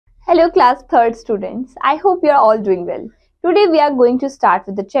Hello class 3rd students. I hope you are all doing well. Today we are going to start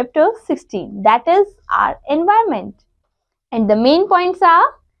with the chapter 16, that is our environment. And the main points are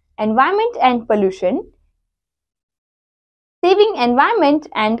environment and pollution, saving environment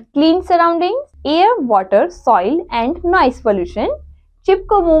and clean surroundings, air, water, soil and noise pollution,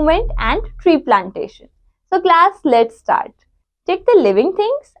 Chipko movement and tree plantation. So class, let's start. Take the living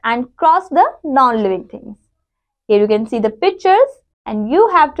things and cross the non-living things. Here you can see the pictures and you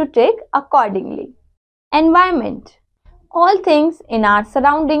have to take accordingly. Environment. All things in our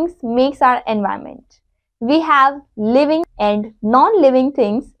surroundings makes our environment. We have living and non-living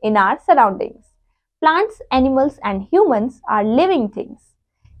things in our surroundings. Plants, animals and humans are living things.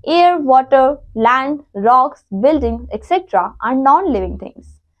 Air, water, land, rocks, buildings, etc. are non-living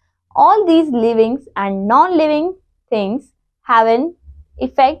things. All these living and non-living things have an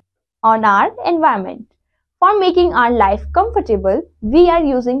effect on our environment. For making our life comfortable, we are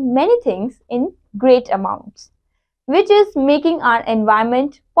using many things in great amounts, which is making our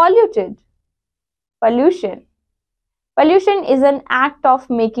environment polluted. Pollution. Pollution is an act of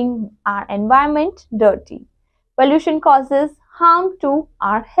making our environment dirty. Pollution causes harm to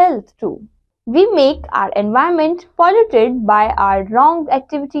our health too. We make our environment polluted by our wrong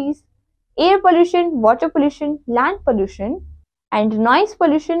activities. Air pollution, water pollution, land pollution, and noise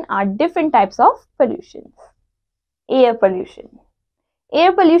pollution are different types of pollutions. Air pollution.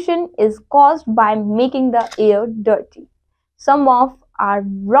 Air pollution is caused by making the air dirty. Some of our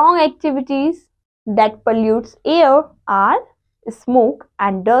wrong activities that pollutes air are smoke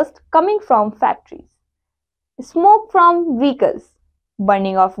and dust coming from factories, smoke from vehicles,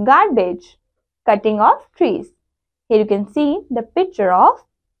 burning of garbage, cutting of trees. Here you can see the picture of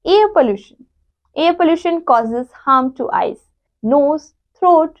air pollution. Air pollution causes harm to eyes, nose,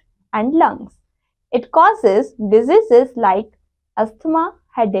 throat and lungs. It causes diseases like asthma,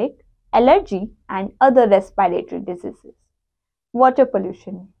 headache, allergy and other respiratory diseases. Water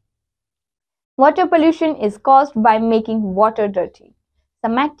pollution. Water pollution is caused by making water dirty.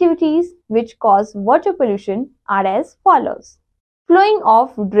 Some activities which cause water pollution are as follows. Flowing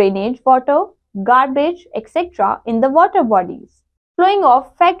of drainage water, garbage, etc. in the water bodies. Flowing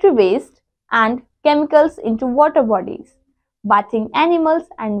of factory waste and chemicals into water bodies. Bathing animals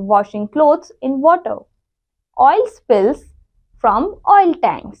and washing clothes in water. Oil spills from oil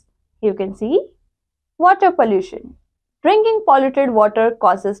tanks. You can see water pollution. Drinking polluted water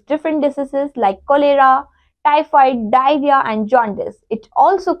causes different diseases like cholera, typhoid, diarrhea and jaundice. It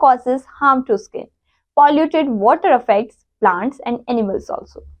also causes harm to skin. Polluted water affects plants and animals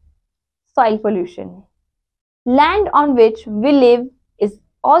also. Soil pollution. Land on which we live is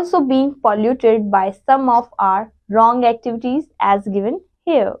also being polluted by some of our wrong activities as given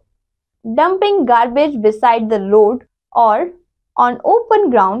here. Dumping garbage beside the road or on open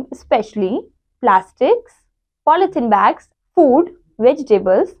ground, especially plastics, polythene bags, food,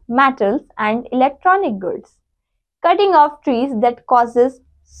 vegetables, metals and electronic goods. Cutting of trees that causes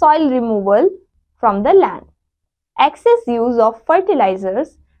soil removal from the land. Excess use of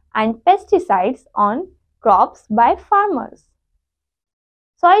fertilizers and pesticides on crops by farmers.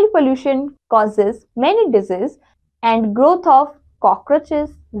 Soil pollution causes many diseases and growth of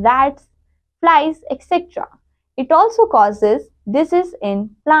cockroaches, rats, flies, etc. It also causes disease in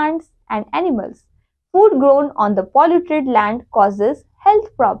plants and animals. Food grown on the polluted land causes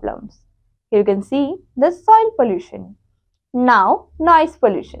health problems. Here you can see the soil pollution. Now, noise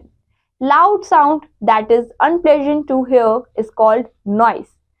pollution. Loud sound that is unpleasant to hear is called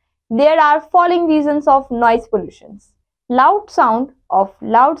noise. There are following reasons of noise pollutions. Loud sound of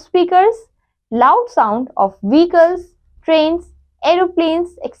loudspeakers, loud sound of vehicles, trains,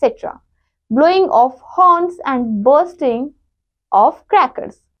 aeroplanes, etc. Blowing of horns and bursting of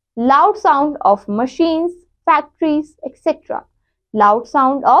crackers. Loud sound of machines, factories, etc. Loud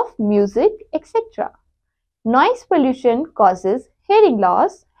sound of music, etc. Noise pollution causes hearing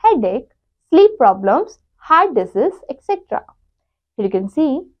loss, headache, sleep problems, heart disease, etc. Here you can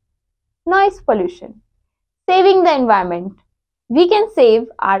see noise pollution. Saving the environment. We can save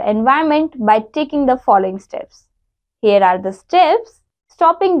our environment by taking the following steps. Here are the steps.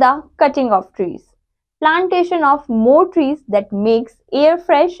 Stopping the cutting of trees. Plantation of more trees that makes air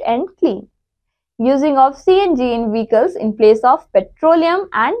fresh and clean. Using of CNG in vehicles in place of petroleum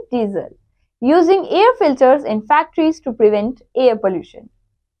and diesel. Using air filters in factories to prevent air pollution.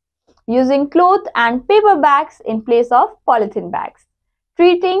 Using cloth and paper bags in place of polythene bags.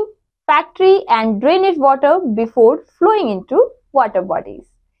 Treating factory and drainage water before flowing into water bodies.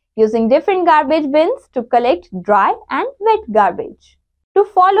 Using different garbage bins to collect dry and wet garbage. To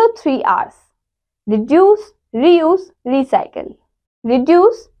follow 3 R's. Reduce, reuse, recycle.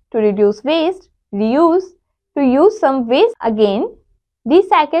 Reduce to reduce waste, reuse, to use some waste again,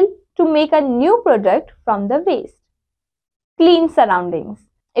 recycle to make a new product from the waste. Clean surroundings.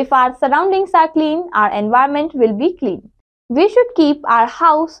 If our surroundings are clean, our environment will be clean. We should keep our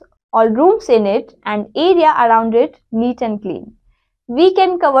house, all rooms in it and area around it neat and clean. We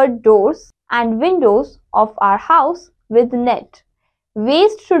can cover doors and windows of our house with net.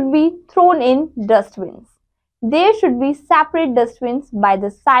 Waste should be thrown in dustbins. There should be separate dustbins by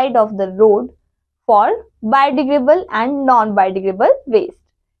the side of the road for biodegradable and non-biodegradable waste.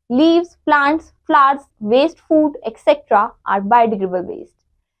 Leaves, plants, flowers, waste food, etc. are biodegradable waste.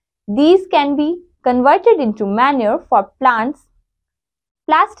 These can be converted into manure for plants.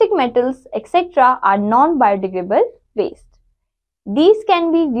 Plastic, metals, etc. are non-biodegradable waste. These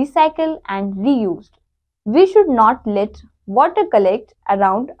can be recycled and reused. We should not let water collect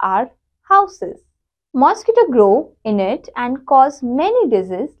around our houses. Mosquitoes grow in it and cause many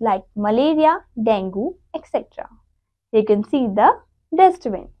diseases like malaria, dengue, etc. You can see the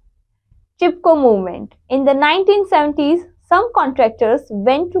dustbin. Chipko movement. In the 1970s, some contractors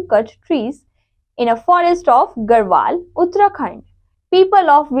went to cut trees in a forest of Garhwal, Uttarakhand. People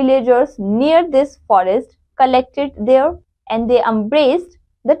of villagers near this forest collected there and they embraced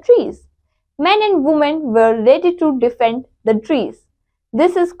the trees. Men and women were ready to defend the trees.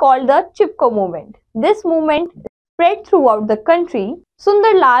 This is called the Chipko movement. This movement spread throughout the country.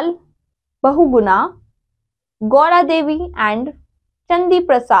 Sundarlal Bahuguna, Gaura Devi and Chandi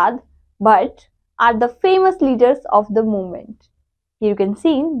Prasad Bhatt are the famous leaders of the movement. You can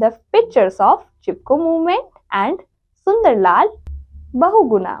see the pictures of Chipko movement and Sundarlal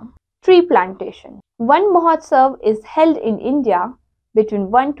Bahuguna. Tree plantation. One Mahotsav is held in India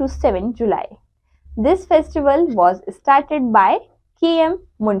between 1 to 7 July. This festival was started by K.M.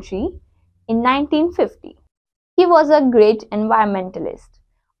 Munshi in 1950. He was a great environmentalist.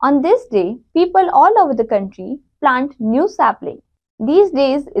 On this day, people all over the country plant new sapling. These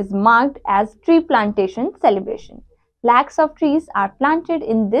days is marked as tree plantation celebration. Lakhs of trees are planted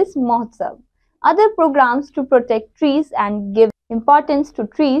in this Mahotsav. Other programs to protect trees and give importance to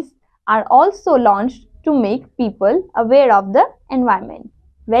trees are also launched to make people aware of the environment.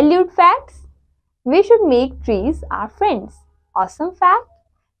 Valued facts: we should make trees our friends. Awesome fact: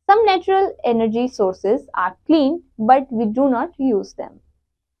 some natural energy sources are clean but we do not use them.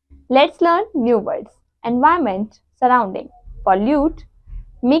 Let's learn new words. Environment, surrounding. Pollute,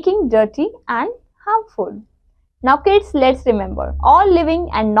 making dirty and harmful. Now kids, let's remember, all living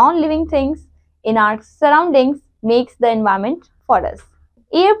and non-living things in our surroundings makes the environment for us.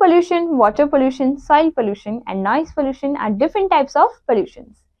 Air pollution, water pollution, soil pollution and noise pollution are different types of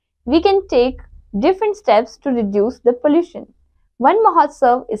pollutions. We can take different steps to reduce the pollution. One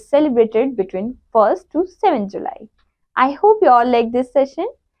Mahotsav is celebrated between 1st to 7th July. I hope you all like this session.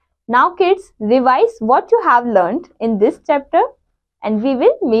 Now kids, revise what you have learned in this chapter and we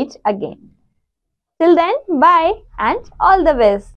will meet again. Till then, bye and all the best.